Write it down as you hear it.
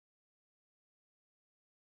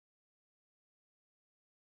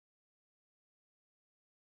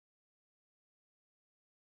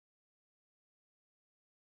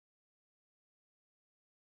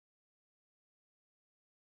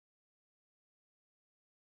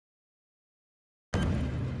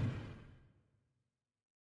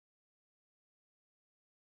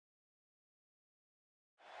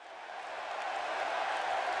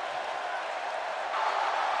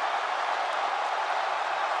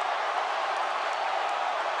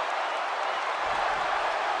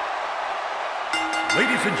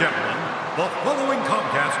Ladies and gentlemen, the following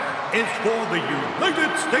contest is for the United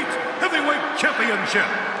States Heavyweight Championship.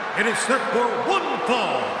 It is set for one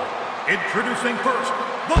fall. Introducing first,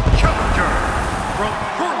 the challenger from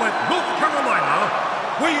Charlotte, North Carolina,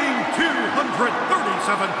 weighing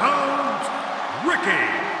 237 pounds, Ricky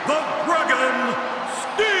the Dragon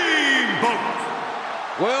Steamboat.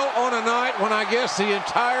 Well, on a night when I guess the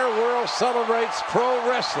entire world celebrates pro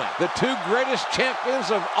wrestling, the two greatest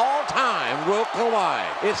champions of all time will collide.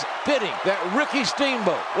 It's fitting that Ricky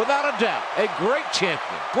Steamboat, without a doubt, a great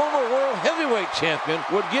champion, former world heavyweight champion,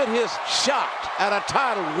 would get his shot at a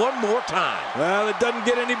title one more time. Well, it doesn't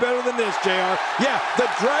get any better than this, JR. Yeah, the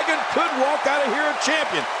Dragon could walk out of here a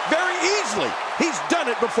champion very easily. He's done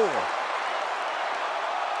it before.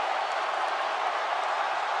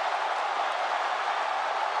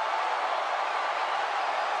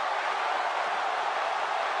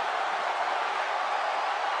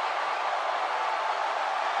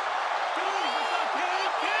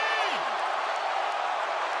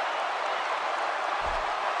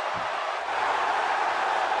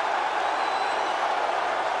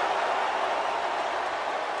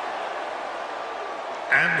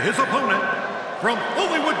 And his opponent, from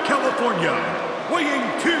Hollywood, California, weighing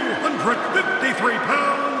 253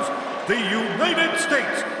 pounds, the United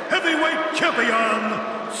States Heavyweight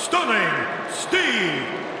Champion, Stunning Steve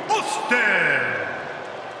Austin.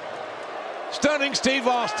 Stunning Steve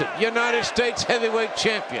Austin, United States Heavyweight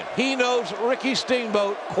Champion. He knows Ricky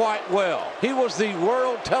Steamboat quite well. He was the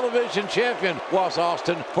World Television Champion, was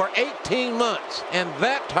Austin, for 18 months. And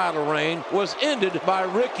that title reign was ended by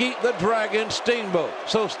Ricky the Dragon Steamboat.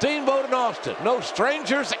 So Steamboat and Austin, no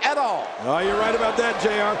strangers at all. Oh, you're right about that,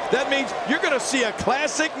 JR. That means you're going to see a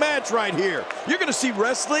classic match right here. You're going to see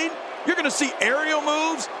wrestling, you're going to see aerial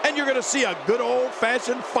moves, and you're going to see a good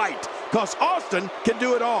old-fashioned fight. Because Austin can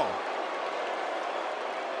do it all.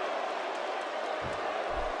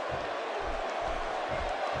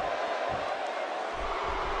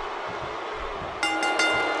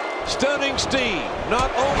 Stunning Steve, not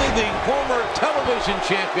only the former television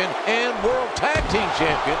champion and world tag team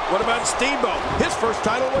champion. What about Steamboat? His first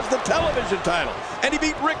title was the television title, and he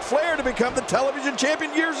beat Ric Flair to become the television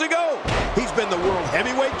champion years ago. He's been the world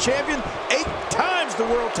heavyweight champion, 8 times the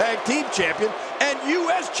world tag team champion, and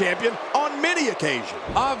U.S. champion on many occasions.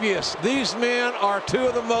 Obvious, these men are two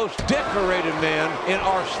of the most decorated men in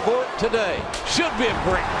our sport today. Should be a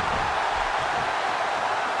great one.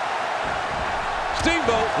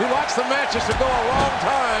 Steamboat, who likes the matches to go a long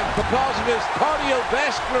time because of his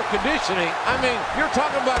cardiovascular conditioning. I mean, you're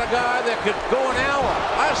talking about a guy that could go an hour.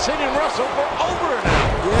 I've seen him wrestle for over an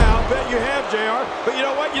hour. Yeah, I'll bet you have, JR. But you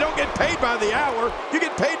know what? You don't get paid by the hour. You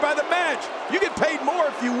get paid by the match. You get paid more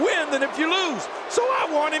if you win than if you lose. So I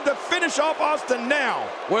want him to finish off Austin now.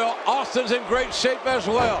 Well, Austin's in great shape as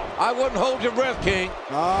well. I wouldn't hold your breath, King.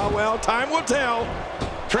 Well, time will tell.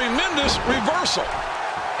 Tremendous reversal.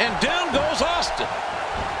 And down goes Austin.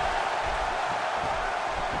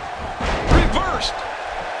 Reversed.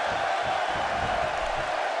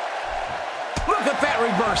 Look at that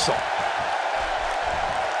reversal.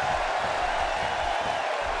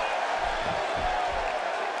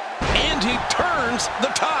 And he turns the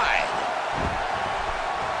tide.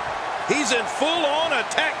 He's in full-on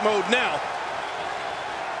attack mode now.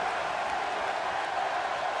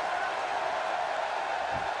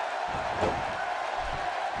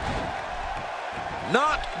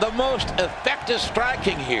 Not the most effective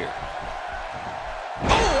striking here.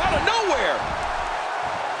 Oh, out of nowhere!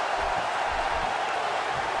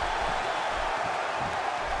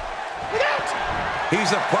 Look out!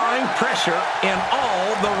 He's applying pressure in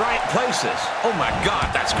all the right places. Oh my God,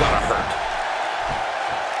 that's gotta hurt.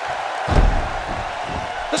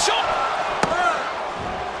 The shot!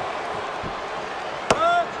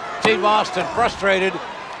 Steve Austin frustrated.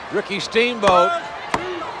 Ricky Steamboat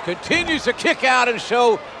continues to kick out and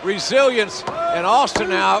show resilience. And Austin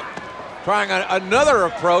now trying another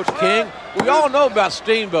approach, King. We all know about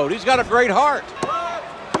Steamboat. He's got a great heart.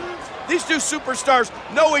 These two superstars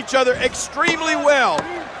know each other extremely well.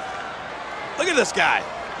 Look at this guy.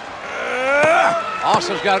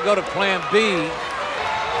 Austin's got to go to plan B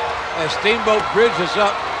as Steamboat bridges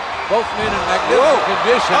up. Both men in magnificent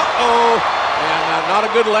condition. And not a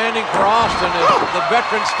good landing for Austin as the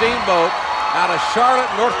veteran Steamboat out of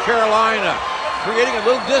Charlotte, North Carolina, creating a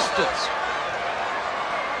little distance.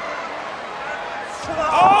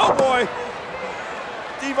 Oh, boy.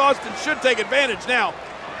 Steve Austin should take advantage now.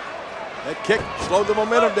 That kick slowed the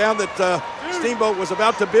momentum down that Steamboat was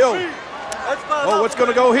about to build. Oh, what's going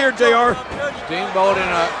to go here, JR? Steamboat in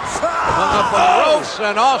a hung up on the ropes,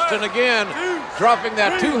 and Austin again dropping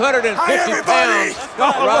that 250 pounds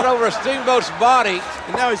right over Steamboat's body.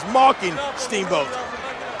 And now he's mocking Steamboat.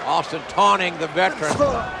 Austin taunting the veteran.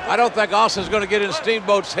 I don't think Austin's going to get in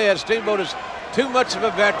Steamboat's head. Steamboat is too much of a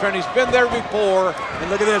veteran. He's been there before. And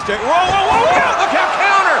look at this, Jay. Whoa, whoa, whoa, whoa! Look how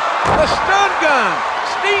counter! The stun gun!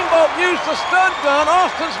 Steamboat used the stun gun.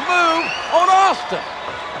 Austin's move on Austin.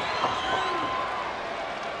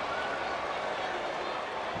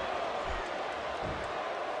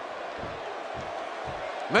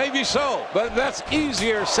 Maybe so, but that's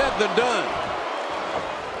easier said than done.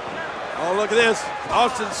 Oh, look at this.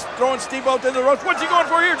 Austin's throwing Steamboat in the ropes. What's he going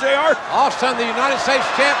for here, JR? Austin, the United States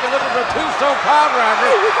champion, looking for a tombstone pile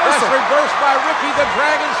driver. That's reversed by Ricky the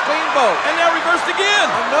Dragon Steamboat. And now reversed again.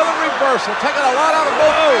 Another reversal, taking a lot out of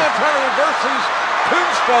both men, trying to reverse these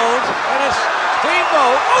tombstones. And it's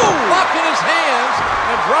Steamboat locking his hands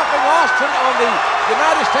and dropping Austin on the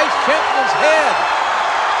United States champion's head.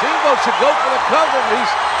 Steamboat should go for the cover, but he's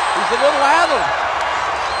a little addled.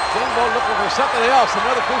 Steamboat looking for something else,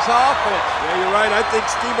 another piece of offense. Yeah, you're right. I think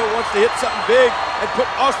Steamboat wants to hit something big and put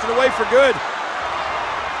Austin away for good.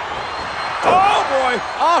 Oh, boy.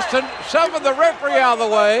 Austin shoving the referee out of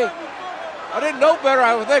the way. I didn't know better.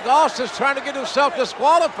 I would think Austin's trying to get himself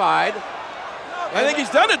disqualified. I think he's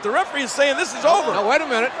done it. The referee is saying this is over. Now, wait a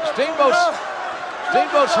minute.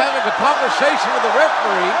 Steamboat's having a conversation with the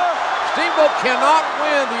referee. Steamboat cannot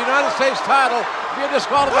win the United States title via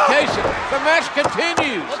disqualification. The match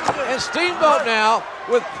continues. And Steamboat now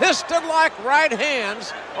with piston-like right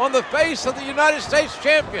hands on the face of the United States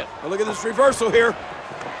champion. Well, look at this reversal here.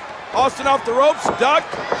 Austin off the ropes, duck.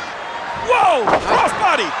 Whoa,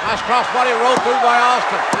 crossbody. Nice crossbody roll through by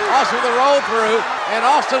Austin. Austin with a roll through, and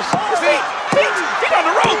Austin's feet on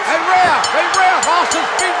the ropes. Hey, ref,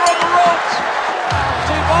 Austin's feet are on the ropes.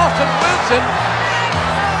 Steve Austin wins it.